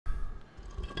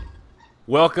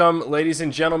Welcome, ladies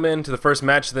and gentlemen, to the first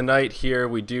match of the night here.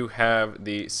 We do have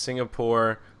the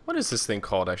Singapore... What is this thing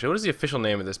called, actually? What is the official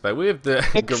name of this? But we have the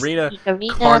It's Garena the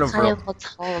Garena Carnival. Carnival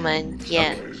tournament,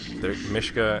 yeah. Okay, there,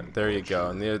 Mishka, there you go.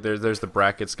 And there's the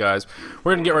brackets, guys.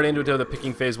 We're going to get right into it. The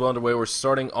picking phase well underway. We're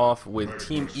starting off with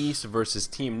Team East versus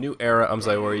Team New Era. I'm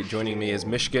Zyori. Joining me is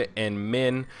Mishka and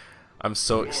Min. I'm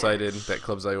so excited that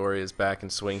Club Zyori is back in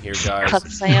swing here, guys. Club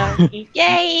Zyori.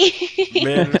 Yay!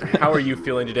 Min, how are you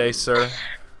feeling today, sir?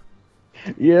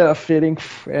 Yeah, feeling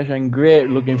fresh and great.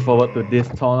 Looking forward to this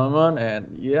tournament,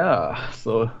 and yeah,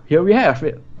 so here we have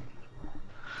it.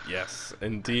 Yes,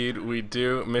 indeed we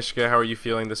do. Mishka, how are you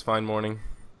feeling this fine morning?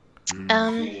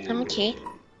 I'm okay.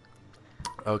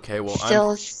 Okay, well,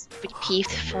 Still pretty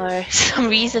peeved for some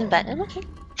reason, but I'm okay.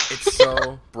 It's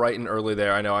so bright and early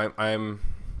there. I know I'm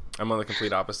on the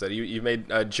complete opposite. You made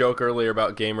a joke earlier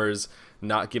about gamers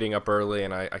not getting up early,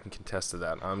 and I can contest to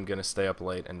that. I'm gonna stay up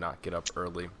late and not get up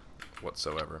early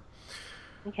whatsoever.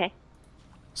 Okay.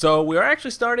 So we are actually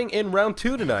starting in round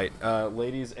 2 tonight,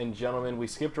 ladies and gentlemen. We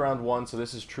skipped round 1, so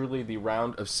this is truly the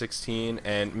round of 16.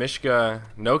 And Mishka,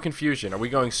 no confusion. Are we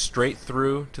going straight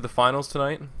through to the finals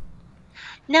tonight?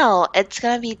 No, it's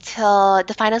gonna be till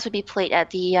the finals will be played at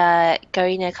the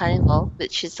Garena Carnival,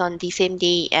 which is on the same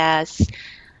day as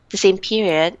the same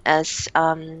period as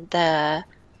the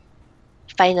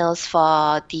finals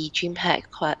for the DreamHack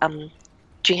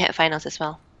finals as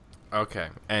well. Okay,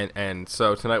 and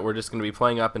so tonight we're just going to be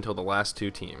playing up until the last 2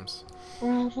 teams.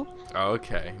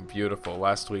 Okay, beautiful.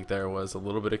 Last week there was a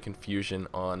little bit of confusion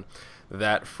on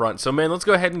that front. So, man, let's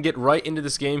go ahead and get right into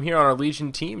this game here on our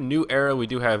Legion team. New Era, we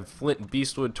do have Flint,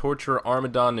 Beastwood, Torturer,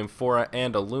 Armadon, Nymphora,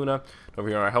 and Aluna. Over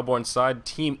here on our Hellborn side,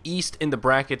 Team East in the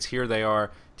brackets. Here they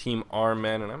are, Team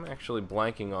R-Men, and I'm actually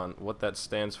blanking on what that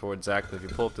stands for exactly. If you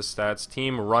pull up the stats,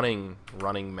 Team Running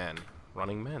Men.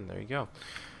 Running Men, there you go.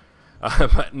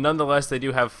 But nonetheless, they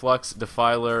do have Flux,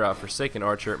 Defiler, Forsaken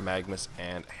Archer, Magnus,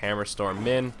 and Hammerstorm.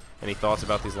 Min, any thoughts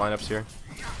about these lineups here?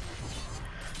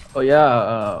 Oh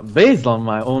yeah, based on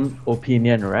my own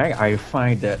opinion, right? I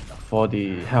find that for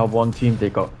the Hellborn team,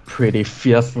 they got pretty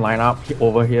fierce lineup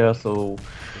over here. So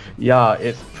yeah,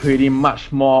 it's pretty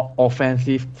much more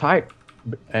offensive type.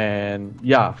 And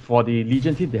yeah, for the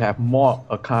Legion team, they have more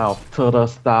a kind of turtle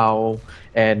style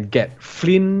and get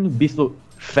Flint, Beastwood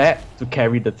fed to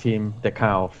carry the team, that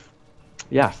kind of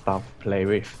stuff to play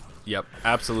with. Yep,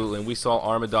 absolutely. And we saw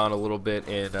Armadon a little bit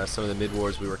in some of the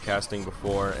mid-wars we were casting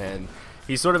before, and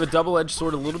he's sort of a double-edged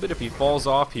sword a little bit. If he falls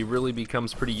off, he really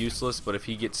becomes pretty useless, but if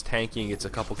he gets tanky and gets a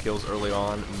couple kills early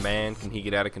on, man, can he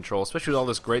get out of control, especially with all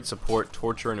this great support,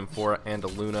 Torture, and Nymphora, and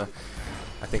Aluna.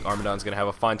 I think Armadon's going to have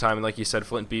a fine time, and like you said,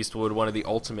 Flint Beastwood, one of the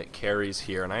ultimate carries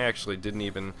here, and I actually didn't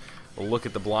even look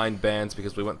at the blind bands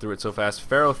because we went through it so fast.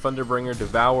 Pharaoh, Thunderbringer,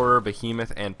 Devourer,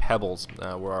 Behemoth, and Pebbles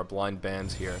were our blind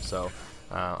bands here, so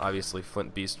obviously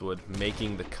Flint Beastwood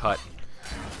making the cut,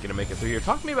 gonna make it through here.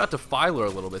 Talk to me about Defiler a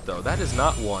little bit, though. That is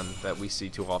not one that we see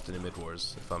too often in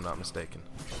mid-wars, if I'm not mistaken.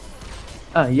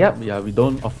 Yeah, we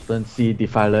don't often see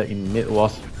Defiler in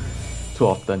mid-wars too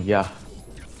often, yeah,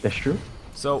 that's true.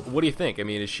 So, what do you think? I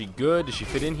mean, is she good? Does she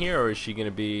fit in here, or is she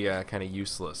gonna be kind of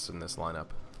useless in this lineup?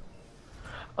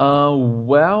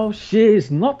 Well, she is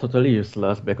not totally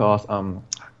useless because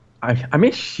I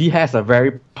mean she has a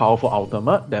very powerful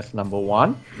ultimate. That's number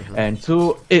one, and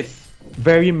two, it's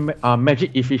very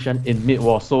magic efficient in mid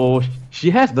war. So she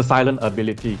has the silent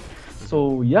ability.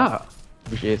 So yeah,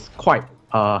 which is quite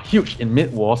huge in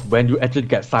mid wars when you actually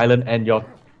get silent and your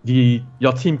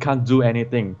team can't do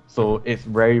anything. So it's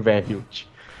very huge.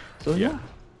 So yeah.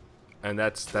 And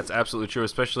that's absolutely true,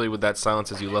 especially with that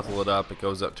silence. As you level it up, it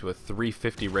goes up to a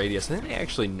 350 radius. And then they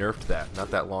actually nerfed that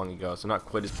not that long ago, so not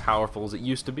quite as powerful as it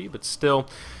used to be, but still,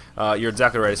 you're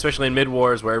exactly right. Especially in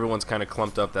mid-wars where everyone's kind of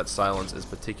clumped up, that silence is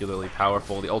particularly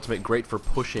powerful. The ultimate, great for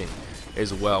pushing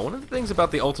as well. One of the things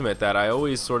about the ultimate that I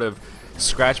always sort of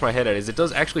scratch my head at is it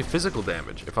does actually physical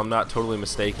damage, if I'm not totally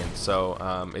mistaken.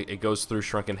 So it goes through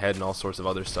Shrunken Head and all sorts of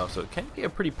other stuff, so it can be a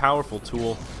pretty powerful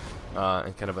tool.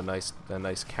 And kind of a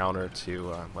nice counter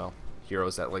to well,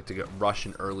 heroes that like to get rush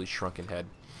an early Shrunken Head.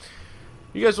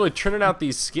 You guys really turning out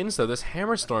these skins though. This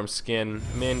Hammerstorm skin,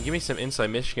 man, give me some insight,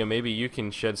 Michigan. Maybe you can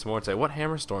shed some more insight. What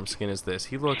Hammerstorm skin is this?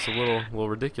 He looks a little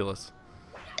ridiculous.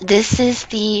 This is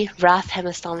the Wrath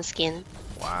Hammerstorm skin.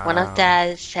 Wow. One of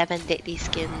the 7 deadly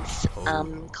skins,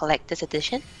 collector's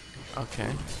edition. Okay,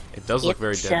 it does look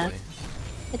very deadly.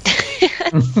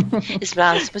 It's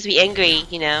supposed to be angry,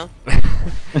 you know.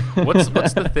 What's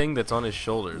the thing that's on his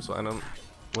shoulders? I don't.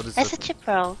 What is That's that? a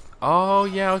Chipro. Oh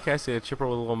yeah, okay. I see a chipper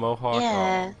with a little mohawk.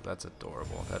 Yeah. Oh, that's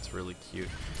adorable. That's really cute.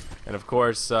 And of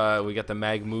course, we got the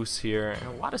Mag Moose here, and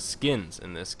a lot of skins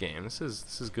in this game. This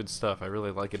is good stuff. I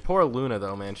really like it. Poor Luna,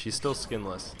 though, man. She's still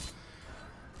skinless.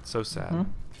 So sad.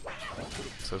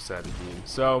 So sad indeed.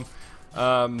 So,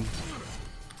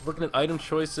 looking at item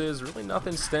choices, really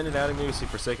nothing standing out at me. We see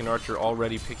Forsaken Archer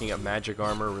already picking up magic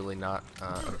armor. Really not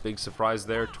a big surprise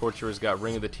there. Torturer's got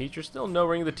Ring of the Teacher. Still no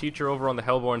Ring of the Teacher over on the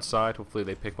Hellborn side. Hopefully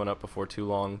they pick one up before too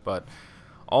long. But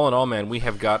all in all, man, we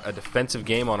have got a defensive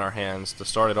game on our hands. To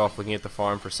start it off looking at the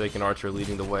farm, Forsaken Archer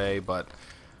leading the way, but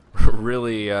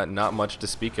really not much to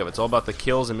speak of. It's all about the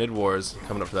kills and mid-wars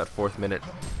coming up to that 4th minute.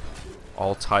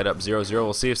 All tied up 0-0.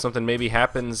 We'll see if something maybe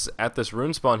happens at this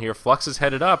rune spawn here. Flux is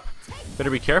headed up.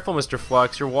 Better be careful, Mr.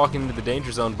 Flux. You're walking into the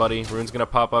danger zone, buddy. Rune's going to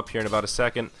pop up here in about a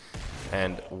second.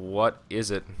 And what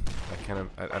is it?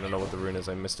 I don't know what the rune is.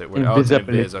 I missed it. Oh, it's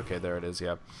Invis. Okay, there it is,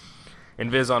 yeah.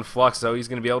 Invis on Flux, though. He's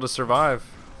going to be able to survive.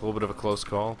 A little bit of a close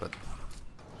call, but...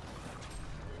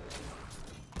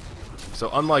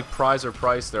 So unlike Prize or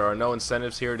Price, there are no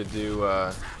incentives here to do...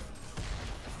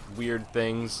 weird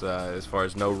things as far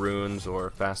as no runes or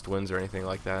fast wins or anything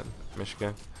like that,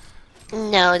 Mishka?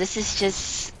 No, this is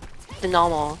just the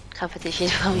normal competition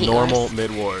for me. Normal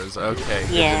mid-wars, okay,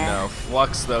 good yeah. to know.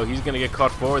 Flux, though, he's going to get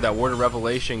caught forward. That Word of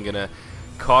Revelation going to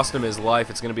cost him his life.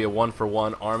 It's going to be a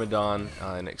 1-for-1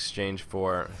 Armadon in exchange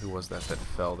for... Who was that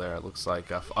fell there? It looks like...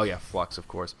 oh, yeah, Flux, of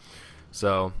course.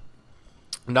 So...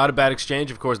 Not a bad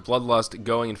exchange. Of course, Bloodlust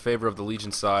going in favor of the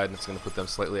Legion side, and it's going to put them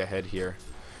slightly ahead here.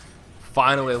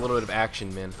 Finally, a little bit of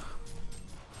action, Min.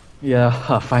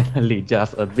 Yeah, finally,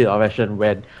 just a bit of action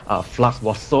when Flux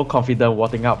was so confident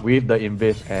warding up with the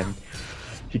Invis and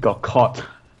he got caught.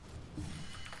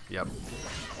 Yep.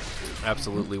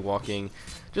 Absolutely walking.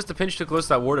 Just a pinch too close to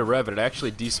that ward of Rev, and it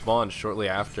actually despawned shortly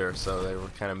after, so they were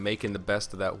kind of making the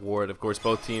best of that ward. Of course,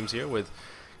 both teams here with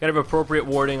kind of appropriate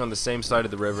warding on the same side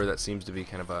of the river. That seems to be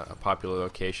kind of a popular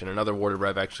location. Another ward of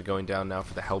Rev actually going down now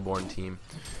for the Hellborn team.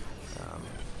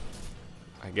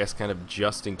 I guess kind of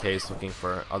just in case, looking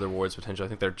for other wards potentially. I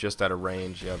think they're just out of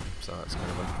range, yep, so that's kind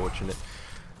of unfortunate.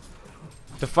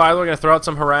 Defiler going to throw out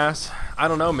some harass. I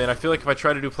don't know, man. I feel like if I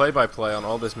try to do play-by-play on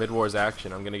all this mid-wars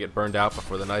action, I'm going to get burned out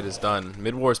before the night is done.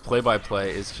 Mid-wars play-by-play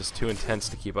is just too intense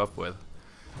to keep up with.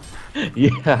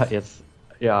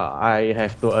 Yeah, I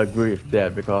have to agree with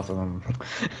that because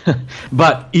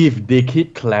but if they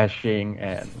keep clashing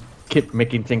and keep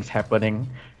making things happening,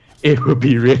 it will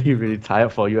be really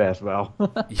tired for you as well.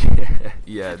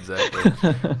 yeah,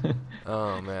 exactly.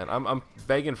 Oh man, I'm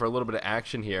begging for a little bit of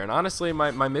action here, and honestly,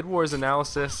 my mid-wars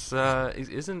analysis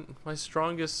isn't my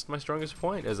strongest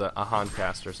point as a Han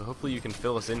caster. So hopefully you can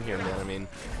fill us in here, man. I mean,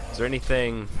 is there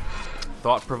anything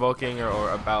thought-provoking or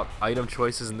about item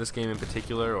choices in this game in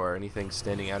particular, or anything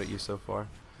standing out at you so far?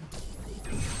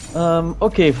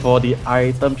 Okay, for the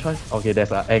item choice, okay,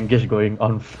 there's an engage going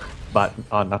on. But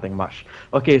nothing much.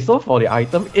 Okay, so for the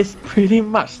item, it's pretty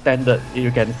much standard.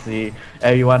 You can see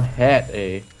everyone had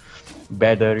a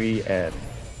battery and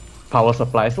power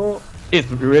supply, so it's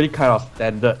really kind of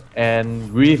standard,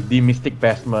 and with the mystic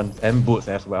vestments and boots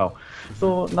as well.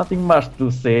 So nothing much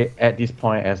to say at this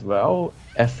point as well,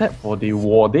 except for the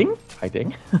warding, I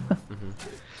think.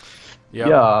 Yep.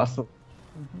 Yeah. So.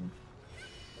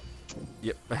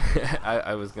 Yep,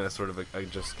 I was going to sort of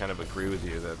just kind of agree with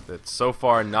you that so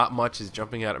far not much is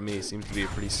jumping out at me. It seems to be a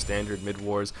pretty standard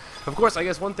mid-wars. Of course, I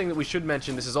guess one thing that we should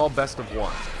mention, this is all best of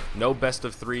 1. No best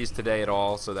of 3s today at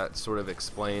all, so that sort of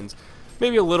explains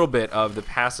maybe a little bit of the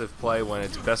passive play. When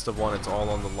it's best of 1, it's all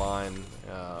on the line,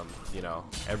 you know,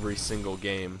 every single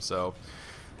game. So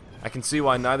I can see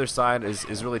why neither side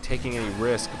is really taking any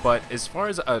risk. But as far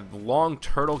as a long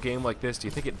turtle game like this, do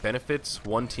you think it benefits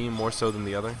one team more so than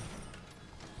the other?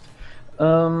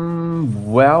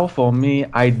 Well, for me,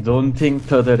 I don't think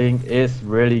turtling is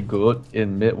really good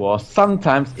in mid-wars.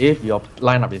 Sometimes, if your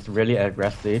lineup is really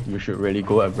aggressive, you should really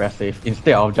go aggressive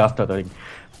instead of just turtling.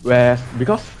 Whereas,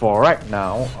 because for right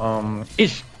now,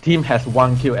 each team has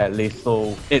 1 kill at least,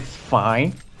 so it's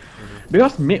fine.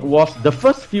 Because mid-wars, the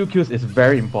first few kills is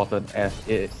very important as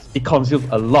it consumes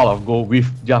a lot of gold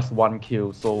with just 1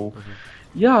 kill. So,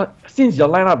 yeah, since your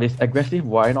lineup is aggressive,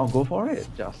 why not go for it?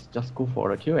 Just go for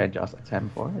the kill and just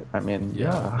attempt for it. I mean,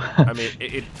 yeah. I mean,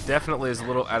 it definitely is a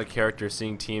little out of character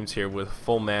seeing teams here with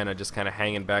full mana just kind of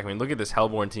hanging back. I mean, look at this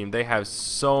Hellborn team. They have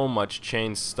so much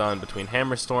chain stun between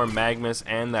Hammerstorm, Magnus,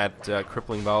 and that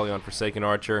crippling volley on Forsaken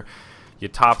Archer. You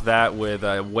top that with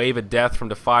a wave of death from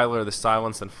Defiler, the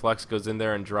silence, and Flex goes in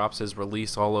there and drops his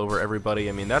release all over everybody.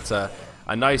 I mean, that's a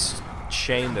nice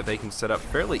chain that they can set up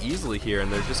fairly easily here,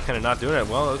 and they're just kind of not doing it.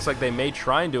 Well, it looks like they may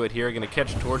try and do it here. Going to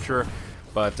catch Torture,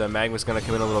 but Magnus going to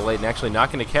come in a little late and actually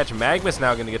not going to catch. Magnus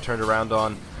now going to get turned around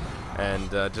on. and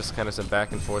just kind of some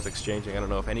back and forth exchanging. I don't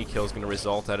know if any kill is going to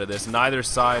result out of this. Neither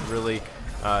side really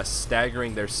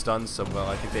staggering their stuns so well.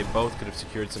 I think they both could have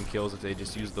secured some kills if they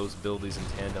just used those abilities in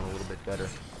tandem a little bit better.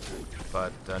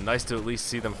 But nice to at least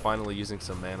see them finally using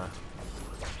some mana.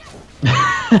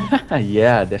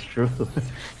 Yeah, that's true.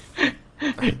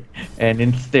 And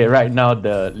instead, right now,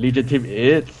 the Legion team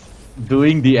is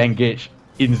doing the engage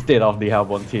instead of the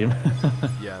Hellborn team.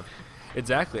 Yeah,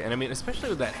 exactly. And I mean, especially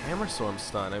with that Hammerstorm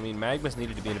stun, I mean, Magnus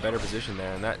needed to be in a better position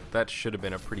there, and that should have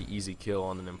been a pretty easy kill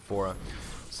on an Amphora.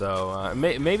 So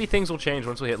maybe things will change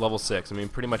once we hit level 6. I mean,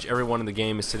 pretty much everyone in the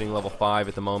game is sitting level 5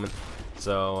 at the moment.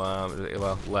 So,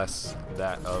 well, less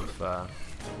that of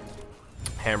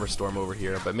Hammerstorm over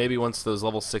here. But maybe once those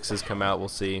level 6s come out, we'll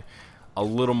see a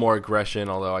little more aggression,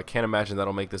 although I can't imagine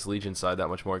that'll make this Legion side that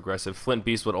much more aggressive. Flint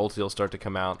Beastwood ulti will start to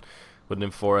come out with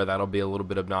Nymphora. That'll be a little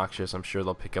bit obnoxious. I'm sure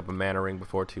they'll pick up a mana ring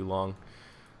before too long.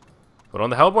 But on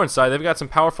the Hellborn side, they've got some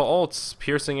powerful ults.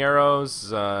 Piercing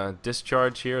Arrows,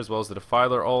 Discharge here, as well as the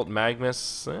Defiler ult,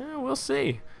 Magnus. We'll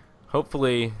see.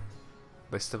 Hopefully,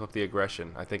 they step up the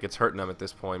aggression. I think it's hurting them at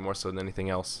this point, more so than anything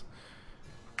else.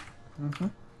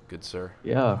 Good sir.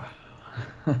 Yeah.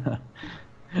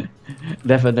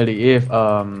 Definitely, if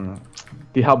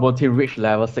the Hellborn team reached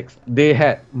level 6, they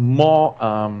had more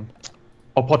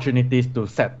opportunities to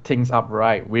set things up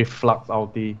right with Flux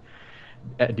ulti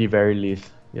at the very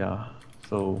least. Yeah,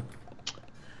 so...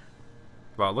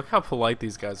 Wow, look how polite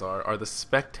these guys are. Are the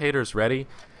spectators ready?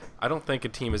 I don't think a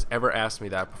team has ever asked me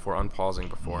that before unpausing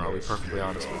before, I'll be perfectly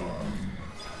honest with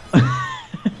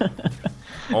you.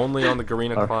 Only on the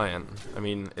Garena client. I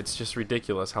mean, it's just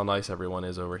ridiculous how nice everyone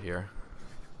is over here.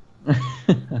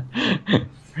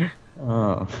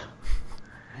 Oh.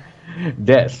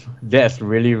 That's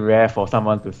really rare for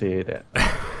someone to say that.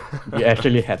 We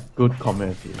actually had good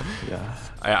community. Yeah.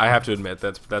 I have to admit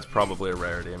that's probably a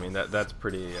rarity. I mean that's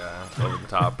pretty over the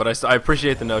top. But I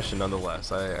appreciate the notion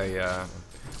nonetheless. I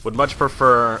would much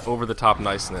prefer over the top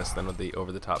niceness than with the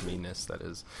over the top meanness that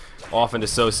is often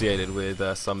associated with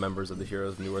some members of the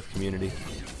Heroes of New Earth community.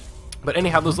 But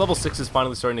anyhow, those level 6s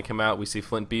finally starting to come out. We see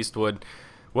Flint Beastwood,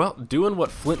 well, doing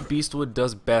what Flint Beastwood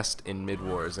does best in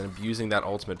mid-wars and abusing that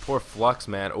ultimate. Poor Flux,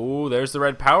 man. Oh, there's the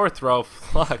red power throw.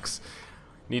 Flux.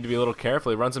 Need to be a little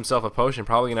careful. He runs himself a potion.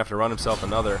 Probably going to have to run himself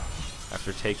another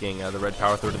after taking the red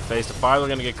power throw to the face. Defiler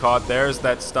going to get caught. There's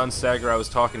that stun stagger I was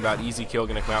talking about. Easy kill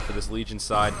going to come out for this Legion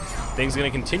side. Things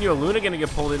going to continue. Luna going to get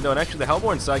pulled in, though, and actually the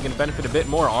Hellborn side going to benefit a bit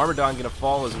more. Armadon going to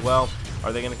fall as well.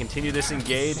 Are they going to continue this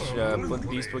engage? Flint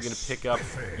Beastwood going to pick up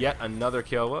yet another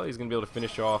kill. Well, he's going to be able to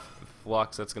finish off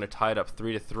Flux. That's going to tie it up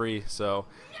 3-3. So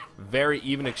very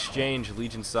even exchange.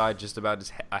 Legion side just about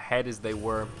as ahead as they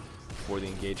were before the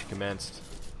engage commenced.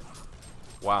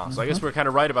 Wow, so I guess we're kind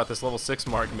of right about this level 6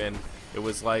 mark, Min. It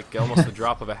was like almost the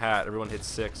drop of a hat. Everyone hits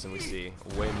 6, and we see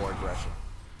way more aggression.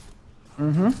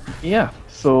 Yeah,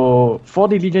 so for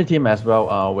the Legion team as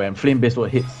well, when Flame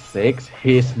Beastwood hits 6,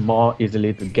 he's more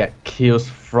easily to get kills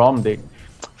from the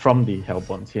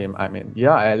Hellborn team. I mean,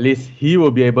 yeah, at least he will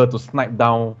be able to snipe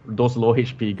down those low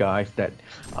HP guys that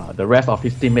the rest of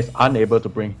his teammates unable to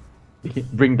bring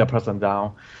the person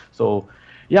down. So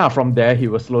yeah, from there he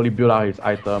will slowly build out his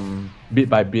item bit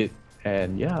by bit,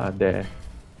 and yeah, there.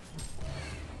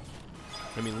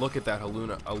 I mean, look at that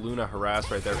Aluna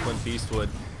harass right there. Flint Beastwood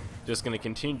just going to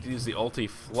continue to use the ulti.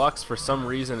 Flux, for some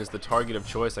reason, is the target of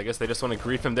choice. I guess they just want to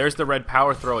grief him. There's the red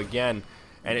power throw again,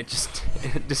 and it just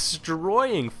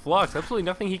destroying Flux. Absolutely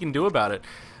nothing he can do about it.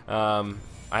 I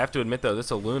have to admit, though,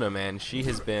 this Aluna, man, she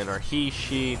has been, or he,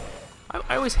 she.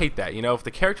 I always hate that. You know, if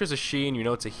the character's a she and you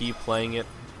know it's a he playing it,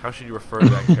 how should you refer to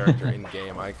that character in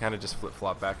game? I kind of just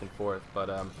flip-flop back and forth, but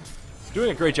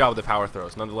doing a great job with the power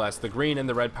throws. Nonetheless, the green and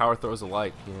the red power throws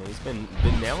alike. You know, he's been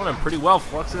nailing them pretty well.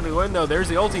 Flux going to win, though. There's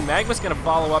the ulti. Magnus going to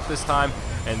follow up this time,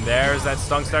 and there's that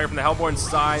stun stagger from the Hellborn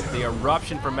side. The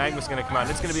eruption from Magnus going to come out.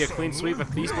 It's going to be a clean sweep.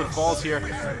 If Beastwood falls here,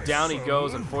 down he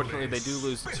goes. Unfortunately, they do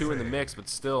lose 2 in the mix, but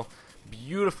still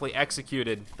beautifully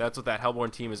executed. That's what that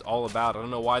Hellborn team is all about. I don't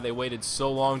know why they waited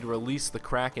so long to release the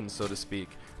Kraken, so to speak.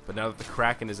 But now that the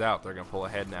Kraken is out, they're going to pull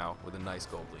ahead now with a nice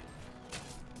gold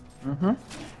lead.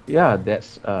 Yeah,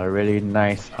 that's a really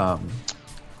nice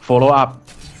follow-up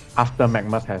after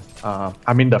Magnus has,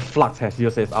 the Flux has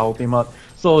used his ultimate.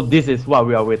 So this is what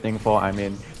we are waiting for. I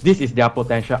mean, this is their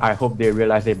potential. I hope they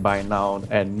realize it by now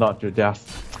and not to just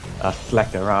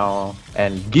slack around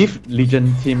and give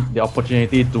Legion team the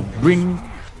opportunity to bring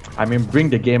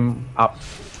the game up.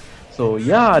 So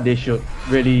yeah, they should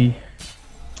really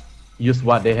use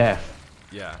what they have.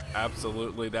 Yeah,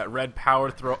 absolutely. That red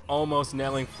power throw almost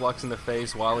nailing Flux in the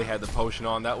face while he had the potion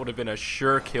on. That would have been a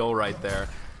sure kill right there.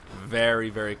 Very,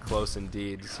 very close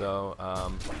indeed. So,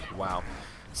 wow.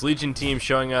 This Legion team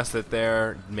showing us that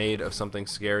they're made of something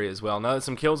scary as well. Now that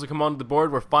some kills have come onto the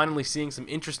board, we're finally seeing some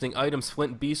interesting items.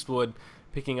 Flint Beastwood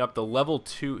picking up the level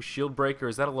 2 shield breaker.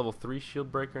 Is that a level 3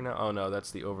 shield breaker now? Oh no,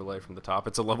 that's the overlay from the top.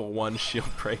 It's a level 1 shield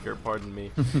breaker, pardon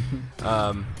me.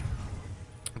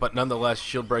 But nonetheless,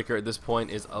 shield breaker at this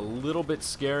point is a little bit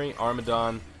scary.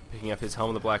 Armadon picking up his Helm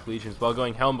of the Black Legions. While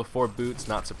going Helm before boots,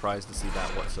 not surprised to see that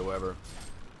whatsoever.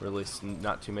 Really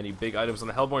not too many big items on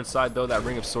the Hellborn side, though. That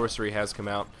Ring of Sorcery has come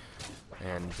out.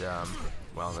 And,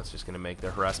 well, that's just going to make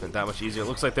their harassment that much easier. It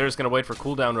looks like they're just going to wait for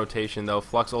cooldown rotation, though.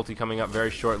 Flux ulti coming up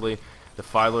very shortly.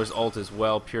 Defiler's ult as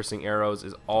well. Piercing Arrows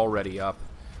is already up.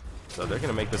 So they're going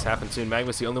to make this happen soon.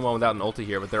 Magma's the only one without an ulti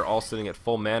here, but they're all sitting at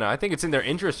full mana. I think it's in their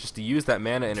interest just to use that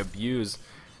mana and abuse.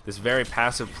 This very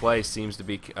passive play seems to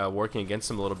be working against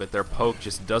them a little bit. Their poke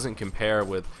just doesn't compare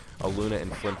with a Luna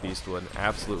and Flint Beastwood.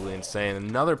 Absolutely insane.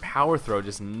 Another power throw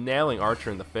just nailing Archer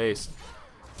in the face.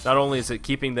 Not only is it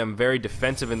keeping them very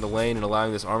defensive in the lane and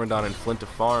allowing this Armadon and Flint to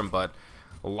farm, but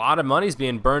a lot of money's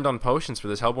being burned on potions for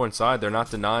this Hellborn side. They're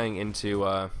not denying into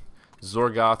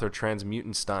Zorgoth or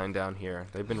Transmutanstein down here.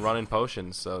 They've been running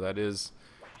potions, so that is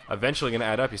eventually going to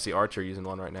add up. You see Archer using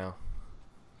one right now.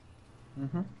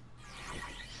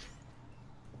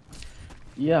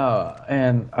 Yeah,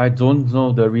 and I don't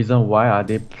know the reason why are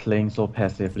they playing so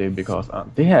passively, because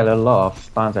they had a lot of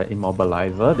stuns at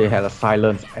Immobilizer, they had a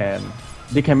silence, and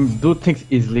they can do things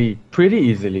easily, pretty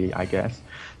easily, I guess.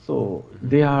 So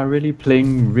they are really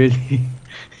playing really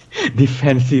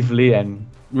defensively and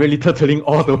really turtling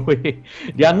all the way.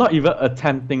 They are not even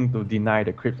attempting to deny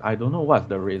the creeps. I don't know what's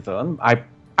the reason.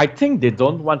 I think they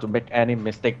don't want to make any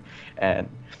mistake, and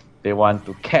they want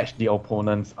to catch the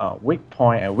opponent's weak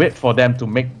point and wait for them to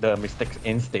make the mistakes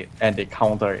instead, and they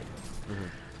counter it.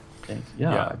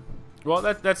 Yeah. Well,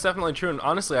 that's definitely true, and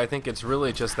honestly, I think it's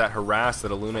really just that harass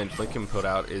that Aluna and Flint can put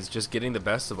out is just getting the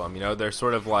best of them. You know, they're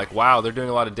sort of like, wow, they're doing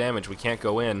a lot of damage, we can't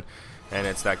go in, and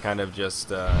it's that kind of just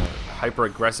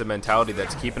hyper-aggressive mentality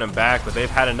that's keeping them back, but they've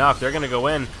had enough. They're going to go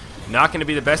in. Not going to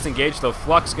be the best engaged, though.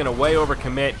 Flux going to way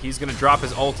overcommit. He's going to drop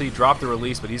his ulti, drop the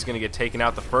release, but he's going to get taken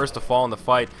out, the first to fall in the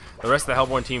fight. The rest of the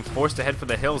Hellborn team forced to head for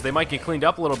the hills. They might get cleaned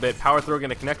up a little bit. Power throw going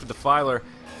to connect with the Defiler.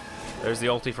 There's the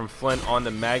ulti from Flint on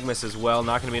the Magmus as well.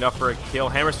 Not going to be enough for a kill.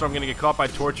 Hammerstorm going to get caught by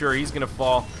Torturer. He's going to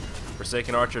fall.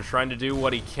 Forsaken Archer trying to do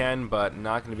what he can, but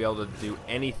not going to be able to do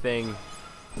anything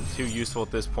too useful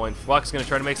at this point. Flux going to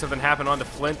try to make something happen onto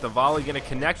Flint. The volley going to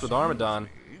connect with Armadon.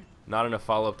 Not enough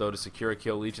follow-up, though, to secure a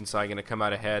kill. Legion side going to come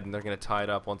out ahead, and they're going to tie it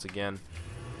up once again.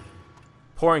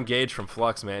 Poor engage from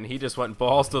Flux, man. He just went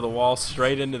balls to the wall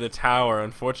straight into the tower.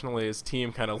 Unfortunately, his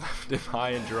team kind of left him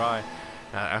high and dry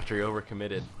after he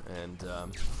overcommitted. And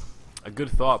a good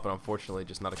thought, but unfortunately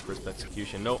just not a crisp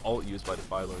execution. No ult used by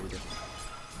Defiler either.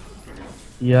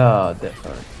 Yeah, that's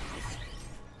right.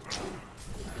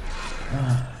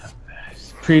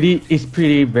 It's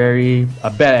pretty very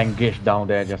bad engage down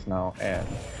there just now, and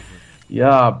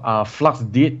yeah, Flux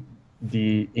did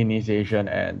the initiation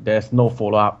and there's no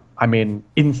follow-up. I mean,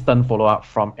 instant follow-up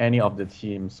from any of the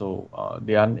team, so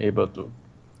they aren't able to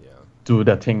do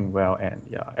the thing well, and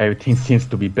yeah, everything seems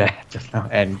to be bad just now,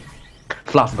 and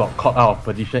Flux got caught out of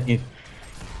position.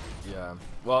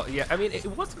 Well, yeah, I mean,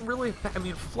 it wasn't really bad. I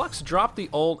mean, Flux dropped the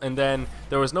ult, and then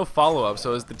there was no follow-up,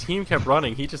 so as the team kept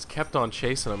running, he just kept on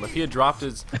chasing him. If he had dropped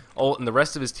his ult and the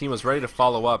rest of his team was ready to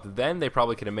follow up, then they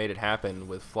probably could have made it happen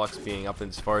with Flux being up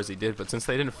as far as he did, but since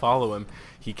they didn't follow him,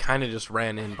 he kind of just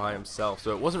ran in by himself. So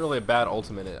it wasn't really a bad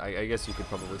ultimate. I guess you could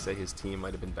probably say his team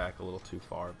might have been back a little too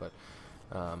far, but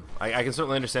I can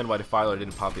certainly understand why Defiler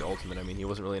didn't pop the ultimate. I mean, he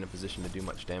wasn't really in a position to do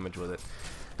much damage with it.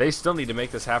 They still need to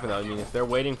make this happen, though. I mean, if they're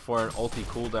waiting for an ulti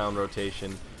cooldown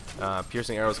rotation,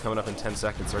 Piercing Arrows coming up in 10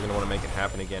 seconds, they're going to want to make it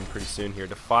happen again pretty soon here.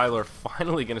 Defiler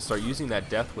finally going to start using that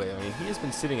Death Wave. I mean, he has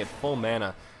been sitting at full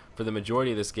mana for the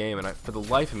majority of this game, and for the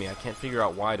life of me, I can't figure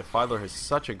out why. Defiler has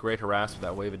such a great harass with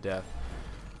that Wave of Death.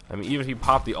 I mean, even if he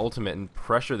popped the ultimate and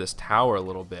pressure this tower a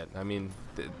little bit, I mean,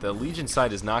 the Legion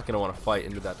side is not going to want to fight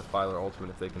into that Defiler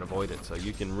ultimate if they can avoid it. So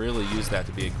you can really use that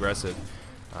to be aggressive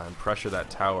and pressure that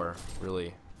tower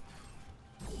really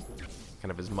kind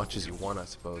of as much as you want, I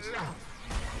suppose.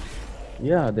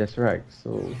 Yeah, that's right.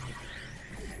 So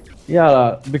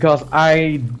yeah, because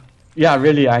I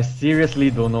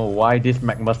seriously don't know why this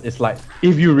Magmus is like,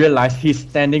 if you realize he's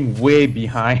standing way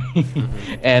behind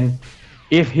and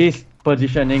if he's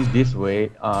positioning this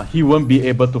way, he won't be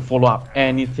able to follow up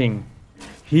anything.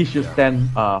 He should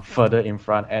stand further in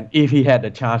front, and if he had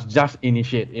the chance, just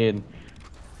initiate in.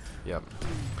 Yep.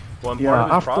 One Yeah, part of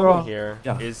his after problem all- here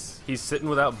yeah. is he's sitting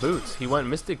without boots. He went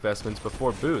Mystic Vestments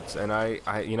before boots, and I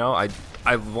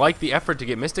like the effort to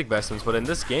get Mystic Vestments, but in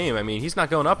this game, I mean, he's not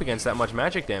going up against that much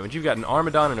magic damage. You've got an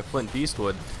Armadon and a Flint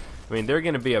Beastwood. I mean, they're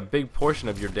going to be a big portion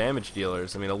of your damage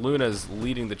dealers. I mean, Aluna's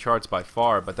leading the charts by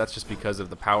far, but that's just because of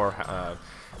the power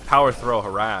throw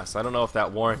harass. I don't know if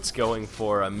that warrants going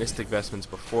for Mystic Vestments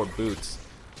before boots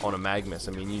on a Magnus.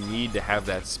 I mean, you need to have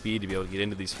that speed to be able to get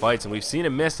into these fights, and we've seen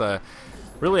him miss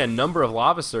really a number of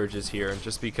Lava Surges here,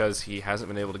 just because he hasn't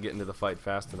been able to get into the fight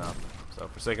fast enough. So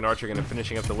Forsaken Archer going to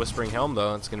finishing up the Whispering Helm,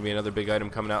 though. It's going to be another big item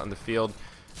coming out in the field.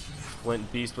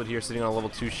 Flint Beastwood here sitting on a level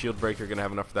 2 Shield Breaker, going to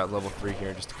have enough for that level 3 here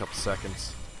in just a couple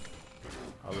seconds.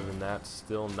 Other than that,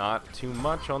 still not too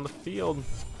much on the field.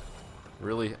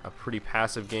 Really a pretty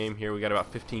passive game here. We got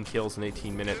about 15 kills in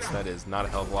 18 minutes. That is not a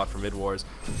hell of a lot for Mid Wars.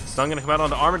 Stun going to come out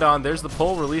onto Armadon. There's the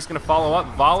pull. Release going to follow up.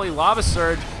 Volley, Lava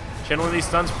Surge. Channeling these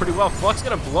stuns pretty well. Flux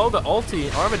going to blow the ulti.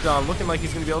 Armadon looking like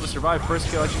he's going to be able to survive. First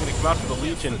kill actually going to come out for the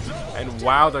Legion. And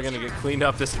wow, they're going to get cleaned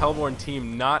up. This Hellborn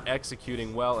team not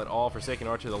executing well at all. Forsaken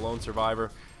Archer, the lone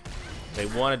survivor. They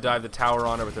want to dive the tower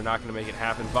on her, but they're not going to make it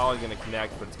happen. Volley going to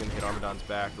connect, but it's going to hit Armadon's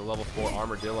back. The level 4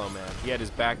 Armadillo, man. He had his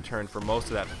back turned for most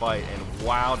of that fight, and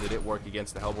wow, did it work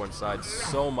against the Hellborn side.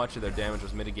 So much of their damage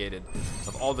was mitigated.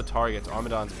 Of all the targets,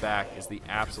 Armadon's back is the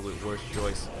absolute worst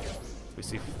choice. We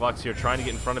see Flux here trying to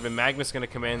get in front of him. Magnus going to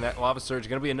come in. That Lava Surge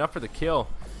going to be enough for the kill.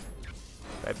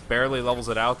 That barely levels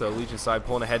it out, though. Legion side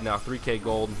pulling ahead now. 3k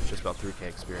gold, just about 3k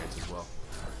experience as well.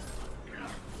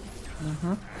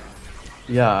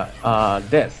 Yeah,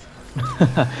 that's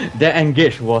that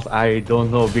engage was, I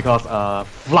don't know, because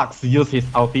Flux used his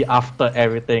ulti after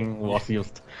everything was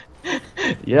used.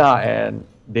 Yeah, and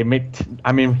they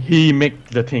he make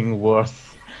the thing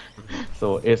worse.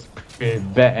 So it's pretty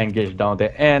bad engage down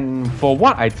there. And for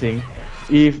what I think,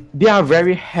 if they are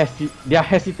very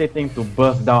hesitating to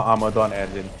burst down Armadon,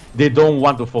 as in they don't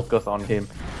want to focus on him.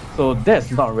 So that's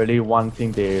not really one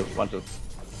thing they want to.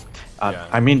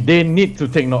 I mean, they need to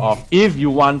take note of. If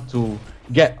you want to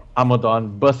get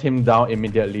Armadon, burst him down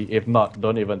immediately. If not,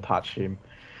 don't even touch him.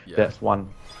 Yeah. That's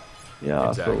one. Yeah,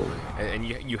 exactly. so And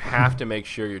you have to make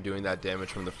sure you're doing that damage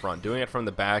from the front. Doing it from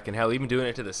the back, and hell, even doing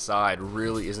it to the side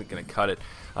really isn't going to cut it.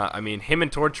 I mean, him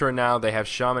and Torturer now, they have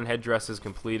Shaman headdresses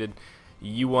completed.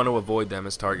 You want to avoid them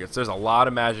as targets. There's a lot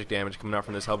of magic damage coming out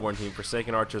from this Hellborn team.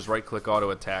 Forsaken Archer's right-click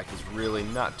auto attack is really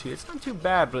not too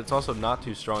bad, but it's also not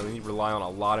too strong. They need to rely on a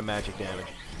lot of magic damage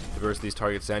to burst these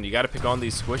targets down. You got to pick on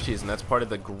these squishies, and that's part of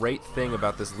the great thing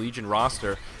about this Legion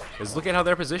roster, is look at how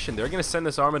they're positioned. They're going to send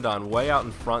this Armadon way out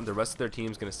in front. The rest of their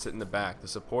team's going to sit in the back. The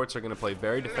supports are going to play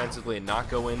very defensively and not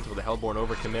go in until the Hellborn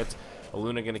overcommits.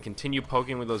 Aluna going to continue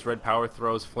poking with those red power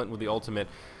throws. Flint with the ultimate.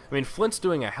 I mean, Flint's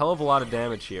doing a hell of a lot of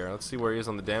damage here. Let's see where he is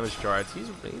on the damage charts. He's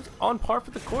on par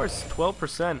for the course.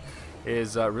 12%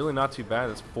 is really not too bad.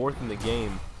 That's 4th in the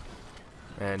game.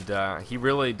 And he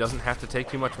really doesn't have to take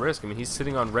too much risk. I mean, he's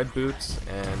sitting on red boots,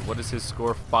 and what is his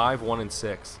score? 5, 1, and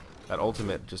 6. That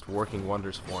ultimate just working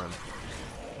wonders for him.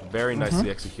 Very nicely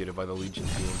executed by the Legion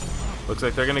team. Looks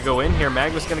like they're going to go in here.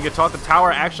 Magnus going to get taught. The tower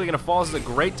actually going to fall. This is a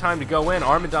great time to go in.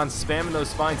 Armadon spamming those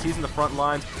spines. He's in the front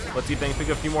lines. Let's see if they can pick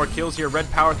up a few more kills here. Red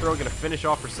power throw going to finish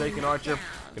off Forsaken Archer.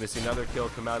 Going to see another kill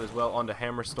come out as well onto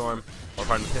Hammerstorm. Oh,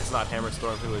 pardon, it's not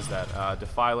Hammerstorm. Who is that?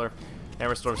 Defiler.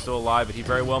 Hammerstorm's still alive, but he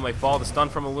very well may fall. The stun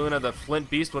from Aluna, the Flint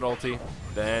Beastwood ulti.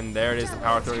 Then there it is, the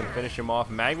power throw going to finish him off.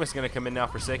 Magnus going to come in now,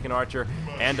 Forsaken Archer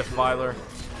and Defiler.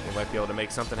 They might be able to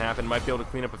make something happen, might be able to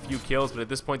clean up a few kills, but at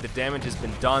this point the damage has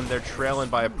been done. They're trailing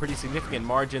by a pretty significant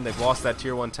margin. They've lost that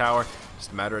tier 1 tower.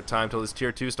 Just a matter of time till this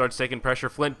tier 2 starts taking pressure.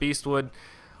 Flint Beastwood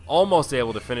almost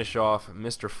able to finish off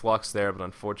Mr. Flux there, but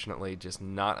unfortunately just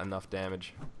not enough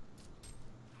damage.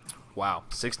 Wow,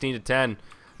 16-10.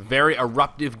 Very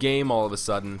eruptive game all of a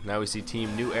sudden. Now we see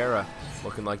Team New Era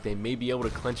looking like they may be able to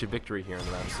clinch a victory here in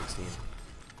the round of 16.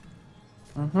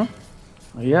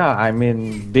 yeah, I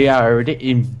mean, they are already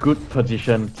in good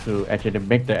position to actually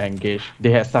make the engage.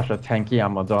 They have such a tanky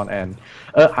Armadon, and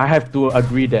I have to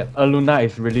agree that Aluna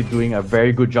is really doing a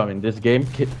very good job in this game.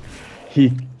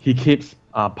 He keeps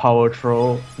power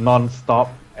throw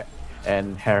non-stop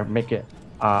and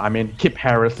keep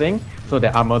harassing so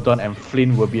that Armadon and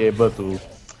Flynn will be able to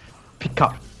pick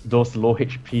up those low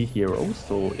HP heroes.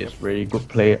 So it's really good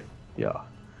play. Yeah.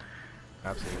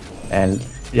 Absolutely. And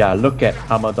yeah, look at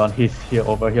Armadon. He's here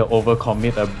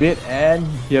overcommit a bit, and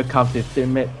here comes his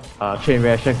teammate. Chain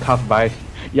reaction cast by,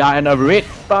 and a red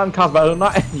stun cast by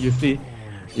Luna. And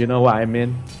you know what I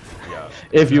mean. Yeah.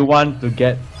 If you want to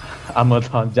get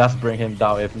Armadon, just bring him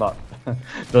down. If not,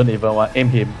 don't even aim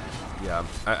him. Yeah,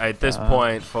 at this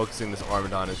point, focusing this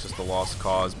Armadon is just a lost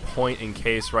cause. Point in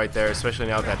case right there, especially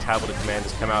now that tablet of command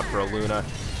has come out for Aluna,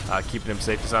 keeping him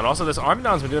safe to sound. Also, this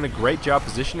Armadon's been doing a great job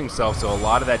positioning himself, so a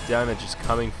lot of that damage is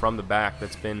coming from the back.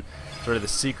 That's been sort of the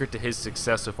secret to his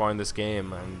success so far in this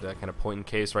game, and kind of point in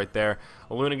case right there.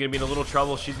 Aluna going to be in a little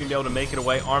trouble. She's going to be able to make it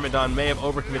away. Armadon may have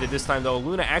overcommitted this time, though.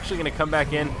 Aluna actually going to come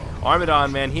back in.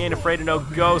 Armadon, man, he ain't afraid of no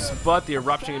ghosts, but the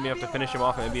Eruption going to be enough to finish him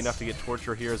off, and maybe enough to get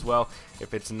Torture here as well.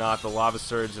 If it's not, the Lava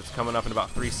Surge that's coming up in about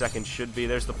 3 seconds should be.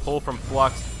 There's the pull from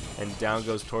Flux, and down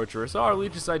goes Torturer. So our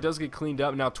Legion side does get cleaned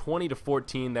up. Now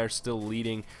 20-14, they're still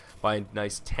leading by a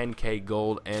nice 10k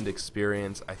gold and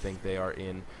experience. I think they are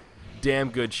in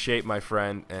damn good shape, my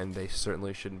friend, and they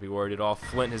certainly shouldn't be worried at all.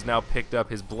 Flint has now picked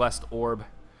up his Blessed Orb,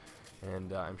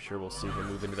 and I'm sure we'll see him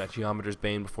move into that Geometer's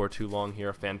Bane before too long here.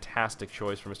 A fantastic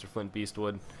choice for Mr. Flint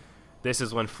Beastwood. This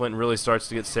is when Flint really starts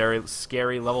to get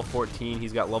scary. Level 14,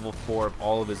 he's got level 4 of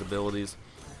all of his abilities.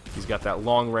 He's got that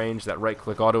long range, that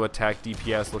right-click auto-attack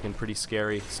DPS looking pretty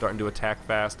scary. Starting to attack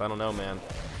fast. I don't know, man.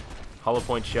 Hollow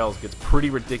Point Shells gets pretty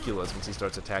ridiculous once he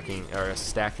starts attacking or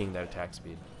stacking that attack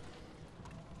speed.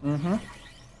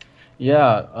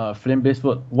 Yeah, Flame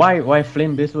Beastwood. Why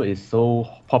Flame Beastwood is so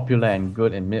popular and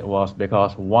good in mid was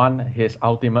because one, his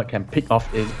ultimate can pick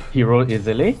off his hero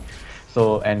easily.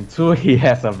 So, and two, he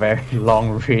has a very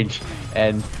long range.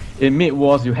 And in mid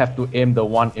wars, you have to aim the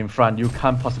one in front. You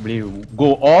can't possibly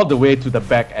go all the way to the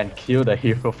back and kill the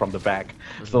hero from the back.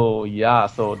 So yeah,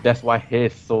 so that's why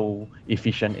he's so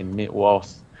efficient in mid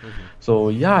wars. So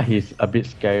yeah, he's a bit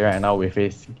scary right now with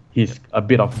he's a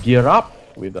bit of gear up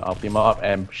with the ultimate up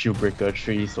and shield breaker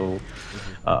 3. So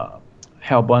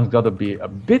Hellborn's got to be a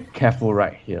bit careful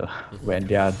right here when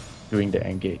they are doing the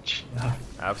engage.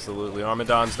 Absolutely.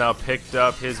 Armadon's now picked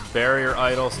up his barrier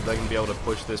idol, so they can be able to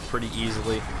push this pretty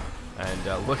easily.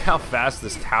 And look how fast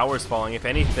this tower's falling. If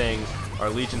anything, our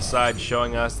Legion side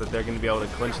showing us that they're going to be able to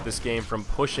clinch this game from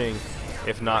pushing,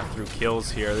 if not through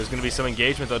kills here. There's going to be some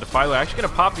engagement, though. Defiler actually going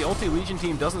to pop. The ulti Legion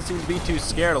team doesn't seem to be too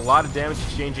scared. A lot of damage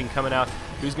exchanging coming out.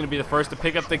 Who's going to be the first to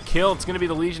pick up the kill? It's going to be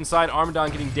the Legion side.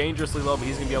 Armadon getting dangerously low, but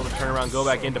he's going to be able to turn around, go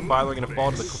back in. Defiler going to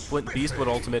fall to the Flint Beastwood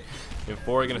ultimate. And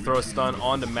Fori going to throw a stun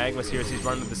onto Magmus here as he's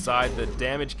running to the side. The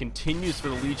damage continues for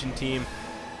the Legion team.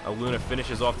 Aluna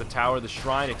finishes off the tower. The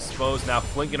Shrine exposed. Now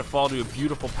Flint going to fall to a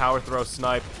beautiful power throw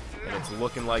snipe. And it's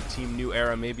looking like Team New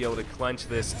Era may be able to clench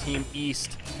this. Team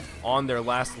East on their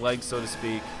last leg, so to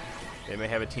speak. They may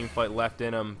have a team fight left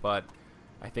in them, but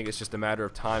I think it's just a matter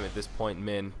of time at this point.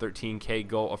 Min, 13k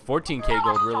gold, or 14k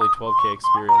gold, really, 12k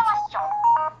experience.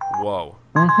 Whoa.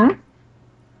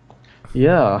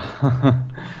 Yeah.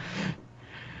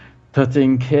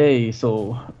 13k,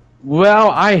 so well,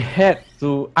 I had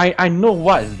to I know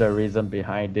what is the reason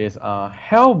behind this.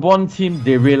 Hellborn team,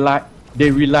 they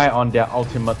rely on their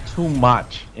ultimate too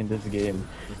much in this game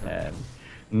and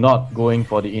not going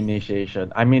for the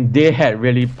initiation. I mean, they had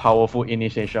really powerful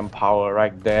initiation power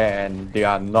right there, and they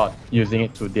are not using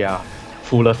it to their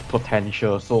fullest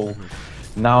potential. So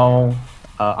now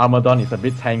Armadon is a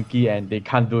bit tanky and they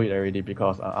can't do it already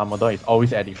because Armadon is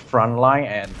always at the front line,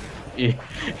 and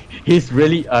he's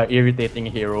really an irritating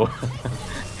hero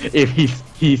if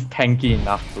he's tanky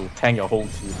enough to tank your whole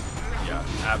team. Yeah,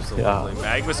 absolutely.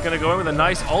 Yeah. Magmus going to go in with a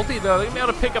nice ulti, though. They're going to be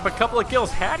able to pick up a couple of kills.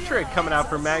 Hat-trick coming out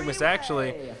for Magmus,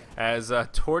 actually, as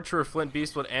Torturer, Flint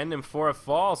Beastwood, and Nymphora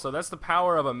fall. So that's the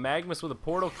power of a Magmus with a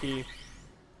portal key.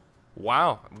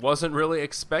 Wow, wasn't really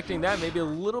expecting that. Maybe a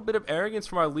little bit of arrogance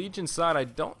from our Legion side. I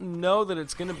don't know that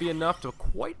it's going to be enough to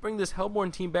quite bring this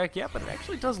Hellborn team back yet, but it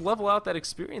actually does level out that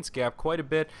experience gap quite a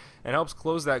bit and helps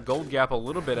close that gold gap a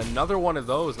little bit. Another one of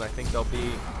those, and I think they'll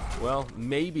be, well,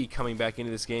 maybe coming back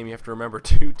into this game. You have to remember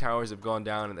 2 towers have gone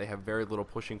down and they have very little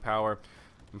pushing power.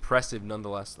 Impressive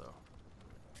nonetheless,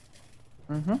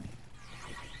 though.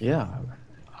 Yeah.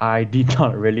 I did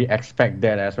not really expect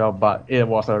that as well, but it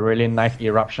was a really nice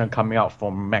eruption coming out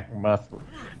from Magmus to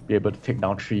be able to take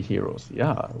down 3 heroes.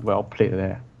 Yeah, well played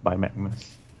there by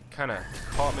Magmus. Kind of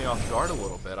caught me off guard a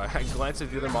little bit. I glanced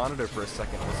at the other monitor for a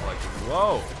second and was like,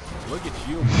 whoa, look at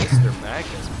you, Mr.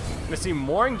 Magnus. Gonna see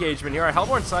more engagement here. Our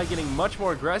Hellborn side getting much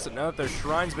more aggressive now that their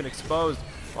Shrine's been exposed.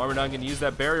 Armadon going to use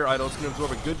that barrier idol. It's going to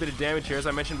absorb a good bit of damage here. As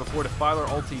I mentioned before, Defiler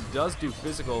ulti does do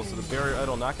physical, so the barrier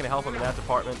idol not going to help him in that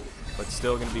department, but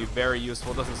still going to be very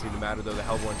useful. Doesn't seem to matter, though. The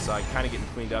Hellborn side kind of getting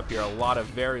cleaned up here. A lot of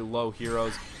very low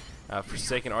heroes.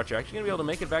 Forsaken Archer actually going to be able to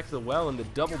make it back to the well in the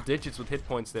double digits with hit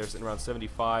points there, sitting around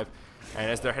 75.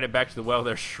 And as they're headed back to the well,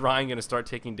 their Shrine going to start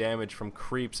taking damage from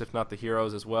creeps, if not the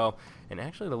heroes as well. And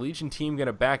actually, the Legion team going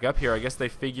to back up here. I guess they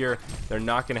figure they're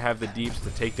not going to have the deeps to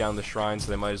take down the Shrine,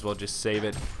 so they might as well just save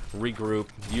it, regroup,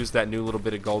 use that new little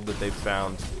bit of gold that they've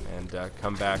found, and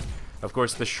come back. Of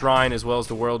course, the Shrine as well as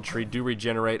the World Tree do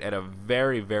regenerate at a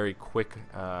very, very quick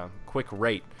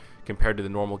rate compared to the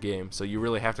normal game. So you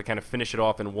really have to kind of finish it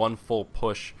off in one full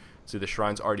push. So the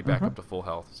Shrine's already back up to full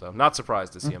health. So not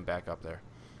surprised to see him back up there.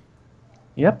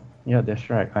 Yep, yeah, that's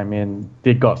right. I mean,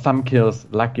 they got some kills,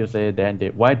 like you say, then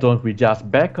why don't we just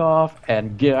back off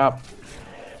and gear up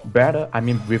better,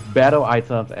 with battle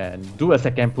items and do a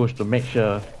second push to make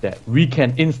sure that we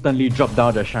can instantly drop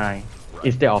down the Shrine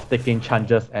instead of taking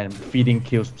chances and feeding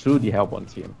kills to the Hellborn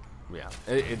team. Yeah,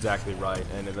 exactly right.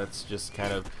 And that's just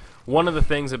kind of one of the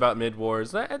things about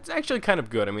mid-wars. It's actually kind of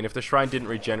good. I mean, if the Shrine didn't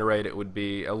regenerate, it would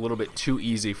be a little bit too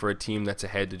easy for a team that's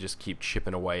ahead to just keep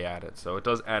chipping away at it. So it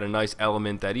does add a nice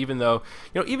element that even though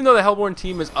the Hellborn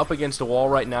team is up against a wall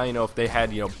right now, if they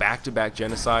had, back-to-back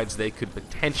genocides, they could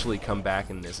potentially come back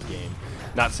in this game.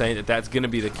 Not saying that that's going to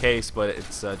be the case, but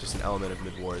it's just an element of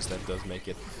mid-wars that does make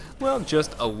it, well,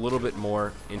 just a little bit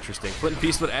more interesting. Flint and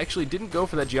Peacewood actually didn't go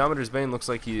for that Geometer's Bane. Looks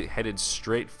like he headed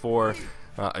straight for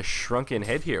a Shrunken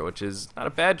Head here, which is not a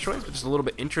bad choice, but just a little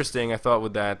bit interesting. I thought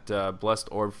with that Blessed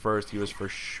Orb first, he was for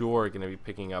sure going to be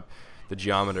picking up the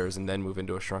Geometers and then move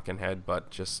into a Shrunken Head, but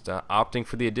just opting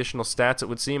for the additional stats, it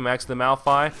would seem. Max the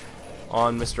Malphite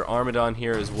on Mr. Armadon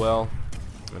here as well.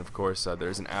 And of course,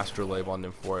 there's an Astrolabe on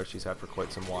Nymphora she's had for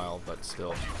quite some while, but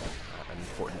still an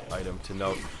important item to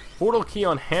note. Portal Key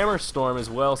on Hammerstorm as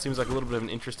well. Seems like a little bit of an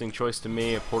interesting choice to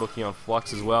me. A Portal Key on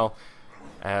Flux as well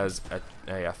as a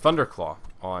Thunderclaw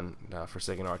on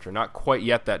Forsaken Archer. Not quite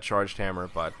yet that charged hammer,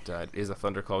 but it is a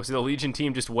Thunderclaw. We see the Legion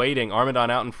team just waiting.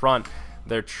 Armadon out in front.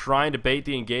 They're trying to bait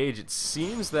the engage. It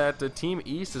seems that the Team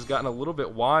East has gotten a little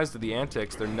bit wise to the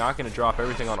antics. They're not going to drop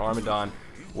everything on Armadon,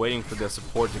 waiting for the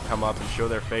support to come up and show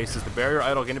their faces. The Barrier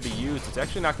Idol going to be used. It's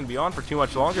actually not going to be on for too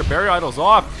much longer. Barrier Idol's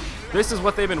off. This is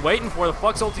what they've been waiting for. The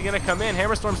Flux ulti going to come in.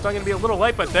 Hammerstorm's still going to be a little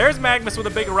late, but there's Magnus with a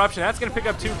big eruption. That's going to pick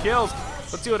up 2 kills.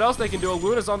 Let's see what else they can do.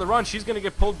 Luna's on the run. She's going to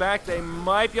get pulled back. They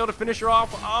might be able to finish her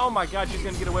off. Oh my god, she's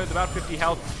going to get away with about 50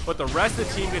 health, but the rest of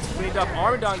the team gets cleaned up.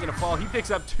 Armadon going to fall. He picks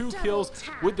up 2 kills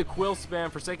with the Quill spam.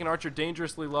 Forsaken Archer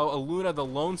dangerously low. Aluna, the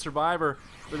lone survivor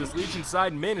for this Legion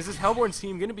side. Min, is this Hellborn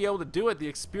team going to be able to do it? The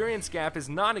experience gap is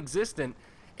non-existent.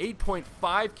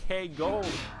 8.5k gold.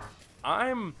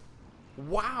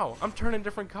 Wow, I'm turning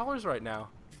different colors right now.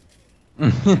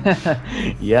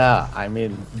 Yeah, I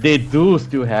mean, they do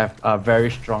still have a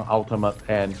very strong ultimate,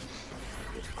 and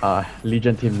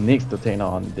Legion team needs to take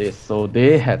on this, so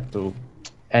they had to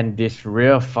end this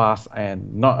real fast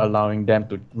and not allowing them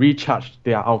to recharge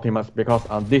their ultimates, because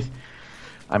on this,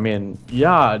 I mean,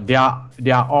 yeah, they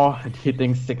are all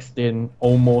hitting 16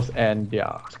 almost, and their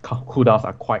cooldowns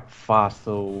are quite fast,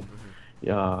 so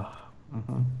yeah.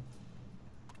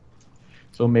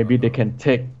 So maybe they can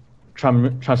take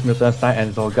Transmuter Sign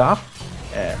and Zolgath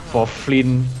for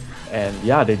Flint, and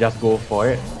yeah, they just go for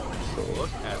it. So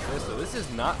look at this. So this is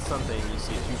not something you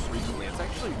see too frequently. It's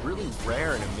actually really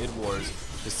rare in a mid-wars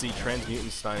to see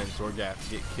Transmutant Stein and Zorgath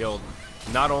get killed.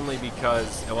 Not only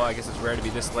because, well, I guess it's rare to be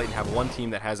this late and have one team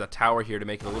that has a tower here to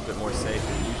make it a little bit more safe,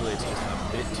 but usually it's just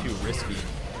a bit too risky.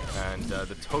 And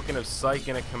the Token of Sight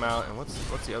gonna come out, and what's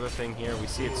the other thing here? We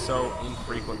see it so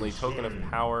infrequently. Token of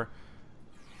Power,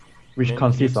 which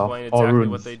consists of exactly all runes.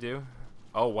 What they do?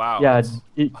 Oh wow! Yeah,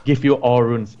 it gives you all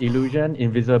runes: illusion,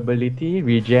 invisibility,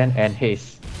 regen, and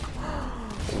haste.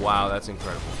 Wow, that's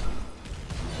incredible.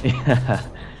 Yeah.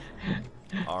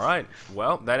 All right,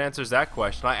 well, that answers that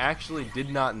question. I actually did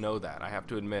not know that. I have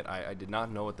to admit, I did not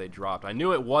know what they dropped. I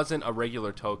knew it wasn't a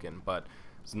regular token, but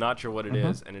I was not sure what it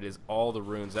is, and it is all the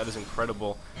runes. That is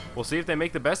incredible. We'll see if they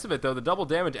make the best of it, though. The double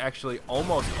damage actually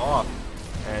almost off,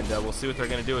 and we'll see what they're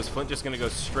going to do. Is Flint just going to go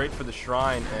straight for the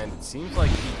Shrine? And it seems like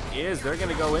he is. They're going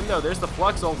to go in, though. There's the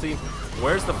Flux ulti.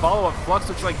 Where's the follow-up? Flux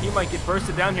looks like he might get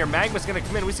bursted down here. Magma's going to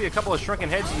come in. We see a couple of Shrunken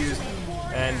Heads used,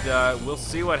 and we'll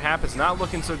see what happens. Not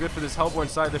looking so good for this Hellborn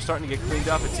side. They're starting to get cleaned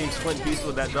up. It seems Flint Beast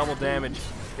with that double damage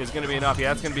is going to be enough. Yeah,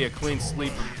 that's going to be a clean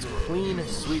sweep.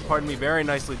 Pardon me. Very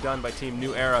nicely done by Team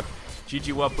New Era.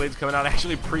 GG Well Played's coming out.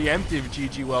 Actually, preemptive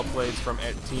GG Well Played's from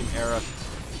Team Era.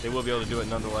 They will be able to do it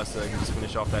nonetheless. They can just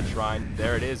finish off that Shrine.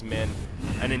 There it is, Min.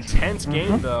 An intense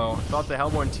game, though. I thought the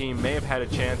Hellborn team may have had a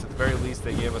chance. At the very least,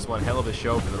 they gave us one hell of a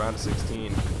show for the round of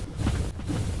 16.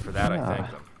 For that, I thank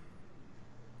them.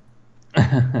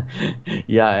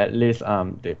 Yeah, at least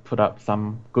they put up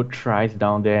some good tries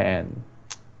down there, and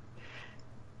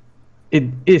it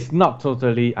is not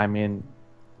totally. I mean,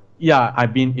 yeah, I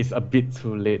mean it's a bit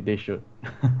too late. They should.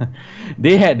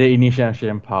 They had the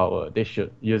initiation power. They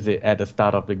should use it at the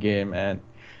start of the game, and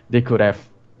they could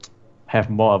have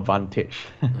more advantage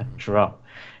throughout.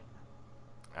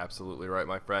 Absolutely right,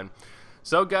 my friend.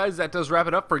 So, guys, that does wrap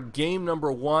it up for game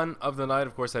number 1 of the night.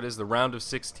 Of course, that is the round of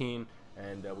 16,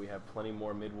 and we have plenty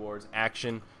more Mid Wars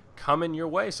action coming your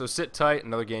way. So sit tight.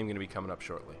 Another game going to be coming up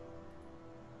shortly.